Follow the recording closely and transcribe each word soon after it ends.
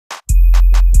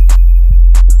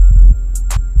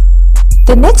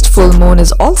The next full moon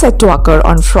is all set to occur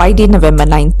on Friday, November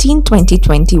 19,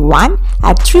 2021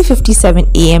 at 3:57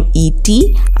 AM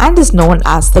ET and is known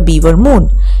as the Beaver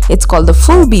Moon. It's called the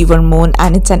full Beaver Moon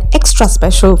and it's an extra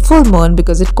special full moon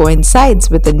because it coincides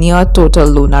with the near total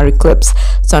lunar eclipse.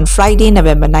 So on Friday,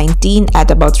 November 19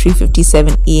 at about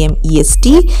 3:57 AM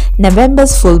EST,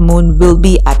 November's full moon will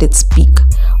be at its peak.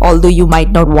 Although you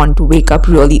might not want to wake up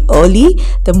really early,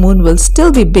 the moon will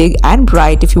still be big and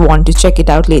bright if you want to check it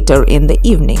out later in the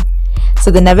evening.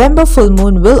 So the November full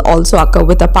moon will also occur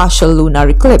with a partial lunar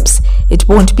eclipse. It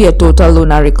won't be a total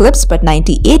lunar eclipse, but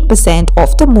 98%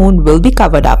 of the moon will be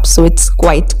covered up, so it's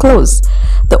quite close.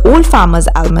 The Old Farmer's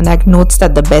Almanac notes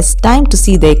that the best time to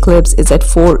see the eclipse is at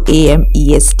 4 AM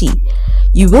EST.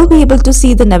 You will be able to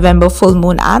see the November full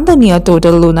moon and the near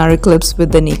total lunar eclipse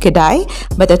with the naked eye,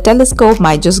 but a telescope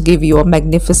might just give you a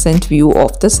magnificent view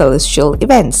of the celestial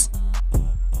events.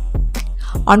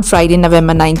 On Friday,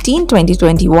 November 19,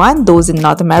 2021, those in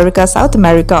North America, South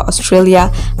America, Australia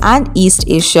and East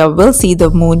Asia will see the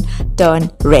moon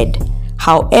turn red.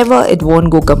 However, it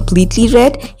won't go completely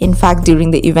red. In fact,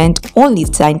 during the event, only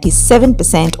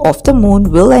 97% of the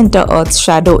moon will enter Earth's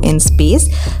shadow in space,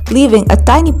 leaving a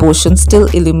tiny portion still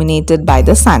illuminated by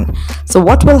the sun. So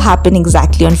what will happen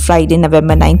exactly on Friday,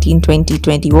 November 19,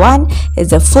 2021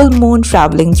 is a full moon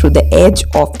traveling through the edge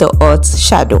of the Earth's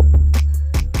shadow.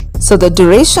 So the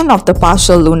duration of the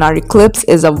partial lunar eclipse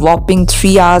is a whopping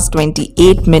 3 hours,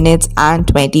 28 minutes and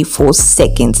 24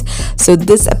 seconds. So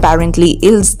this apparently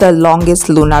is the longest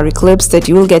lunar eclipse that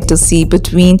you will get to see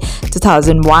between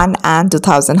 2001 and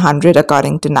 2100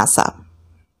 according to NASA.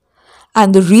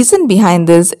 And the reason behind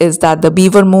this is that the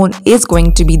Beaver Moon is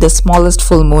going to be the smallest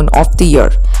full moon of the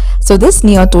year. So this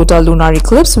near total lunar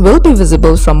eclipse will be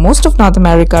visible from most of North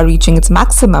America, reaching its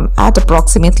maximum at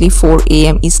approximately 4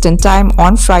 AM Eastern Time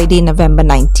on Friday, November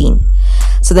 19.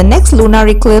 So the next lunar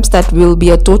eclipse that will be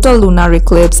a total lunar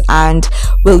eclipse and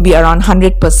will be around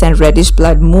 100% reddish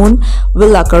blood moon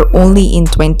will occur only in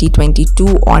 2022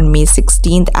 on May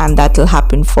 16th, and that will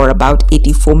happen for about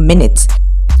 84 minutes.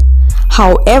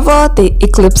 However, the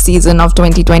eclipse season of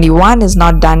 2021 is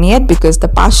not done yet because the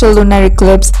partial lunar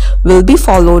eclipse will be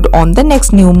followed on the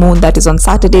next new moon, that is on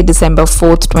Saturday, December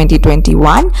 4th,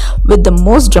 2021, with the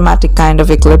most dramatic kind of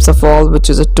eclipse of all, which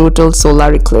is a total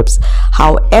solar eclipse.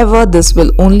 However, this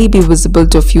will only be visible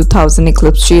to a few thousand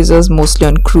eclipse chasers, mostly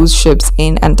on cruise ships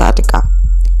in Antarctica.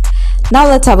 Now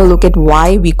let's have a look at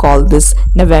why we call this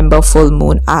November full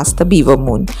moon as the Beaver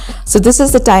Moon. So this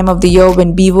is the time of the year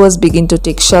when beavers begin to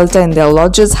take shelter in their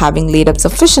lodges, having laid up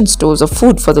sufficient stores of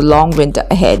food for the long winter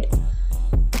ahead.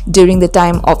 During the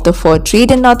time of the fur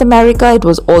trade in North America, it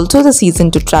was also the season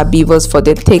to trap beavers for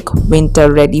their thick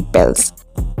winter-ready pelts.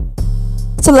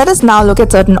 So let us now look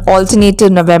at certain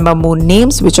alternative November moon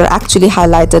names which are actually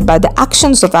highlighted by the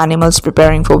actions of animals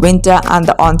preparing for winter and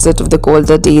the onset of the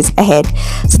colder days ahead.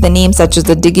 So the names such as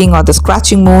the digging or the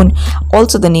scratching moon,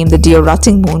 also the name the deer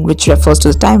rutting moon, which refers to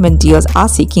the time when deers are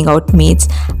seeking out mates,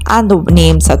 and the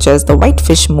names such as the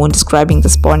whitefish moon, describing the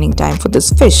spawning time for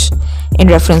this fish. In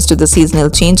reference to the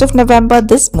seasonal change of November,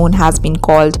 this moon has been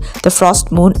called the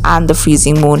frost moon and the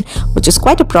freezing moon, which is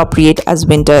quite appropriate as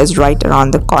winter is right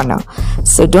around the corner.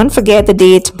 So don't forget the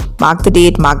date, mark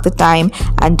the time,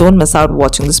 and don't miss out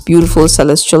watching this beautiful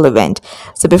celestial event.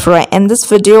 So before I end this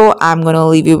video, I'm going to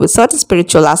leave you with certain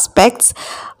spiritual aspects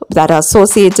that are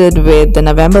associated with the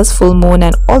November's full moon,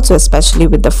 and also especially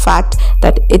with the fact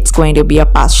that it's going to be a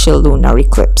partial lunar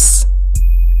eclipse.